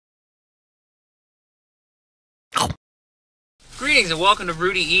Greetings and welcome to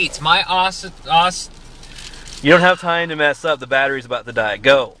Rudy Eats. My You don't have time to mess up. The battery's about to die.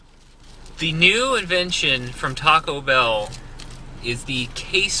 Go. The new invention from Taco Bell is the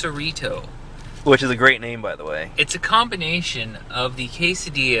Quesarito. Which is a great name, by the way. It's a combination of the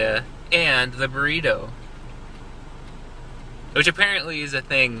quesadilla and the burrito. Which apparently is a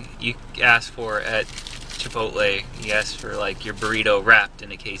thing you ask for at Chipotle. You ask for like your burrito wrapped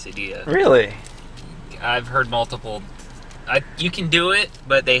in a quesadilla. Really? I've heard multiple. You can do it,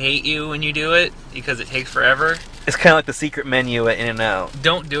 but they hate you when you do it because it takes forever. It's kind of like the secret menu at In-N-Out.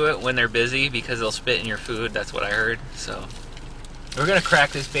 Don't do it when they're busy because they'll spit in your food. That's what I heard. So we're gonna crack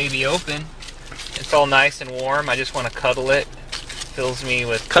this baby open. It's all nice and warm. I just want to cuddle it. Fills me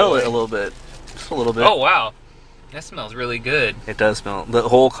with Cuddle joy. it a little bit. Just a little bit. Oh wow, that smells really good. It does smell. The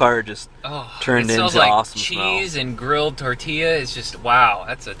whole car just turned into smells like awesome cheese smell. and grilled tortilla. It's just wow.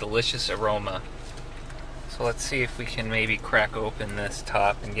 That's a delicious aroma. So let's see if we can maybe crack open this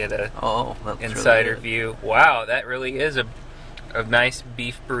top and get a insider view. Wow, that really is a nice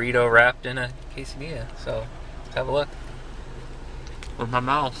beef burrito wrapped in a quesadilla. So let's have a look with my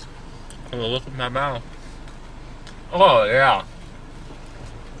mouth. Have a look with my mouth. Oh yeah.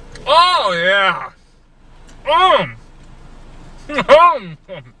 Oh yeah.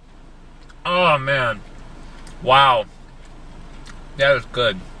 Oh man. Wow. That is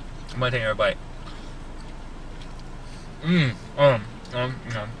good. I'm gonna take a bite. The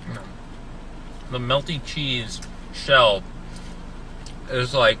melty cheese shell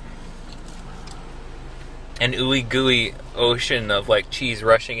is like an ooey gooey ocean of like cheese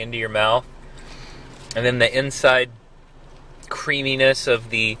rushing into your mouth, and then the inside creaminess of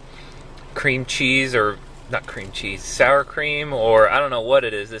the cream cheese, or not cream cheese, sour cream, or I don't know what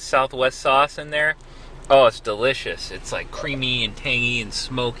it is, this Southwest sauce in there. Oh, it's delicious. It's like creamy and tangy and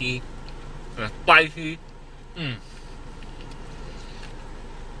smoky and spicy.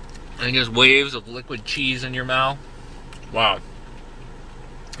 And just waves of liquid cheese in your mouth. Wow.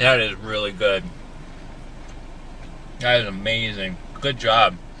 That is really good. That is amazing. Good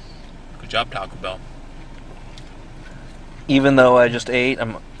job. Good job, Taco Bell. Even though I just ate,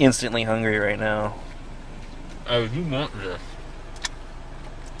 I'm instantly hungry right now. Oh, you want this.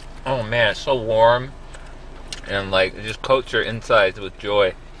 Oh man, it's so warm. And like, it just coats your insides with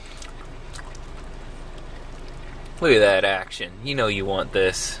joy. Look at that action. You know you want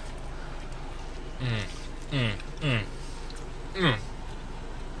this.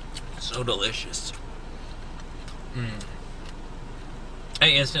 So delicious. I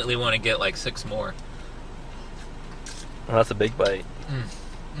instantly want to get like 6 more. Oh, that's a big bite.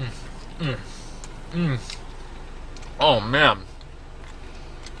 Oh man.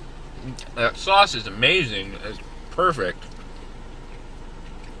 That sauce is amazing. It's perfect.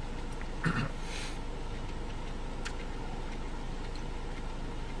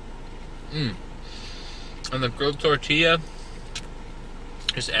 And the grilled tortilla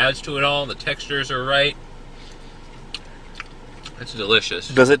just adds to it all. The textures are right. It's delicious.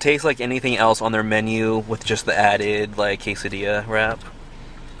 Does it taste like anything else on their menu with just the added like quesadilla wrap?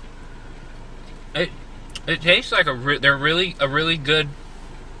 It tastes like a really good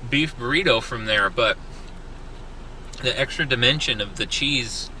beef burrito from there, but the extra dimension of the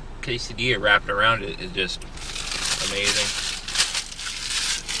cheese quesadilla wrapped around it is just amazing.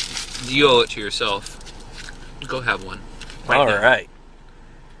 You owe it to yourself. Go have one. All right.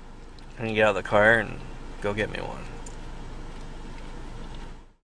 I'm gonna get out of the car and go get me one.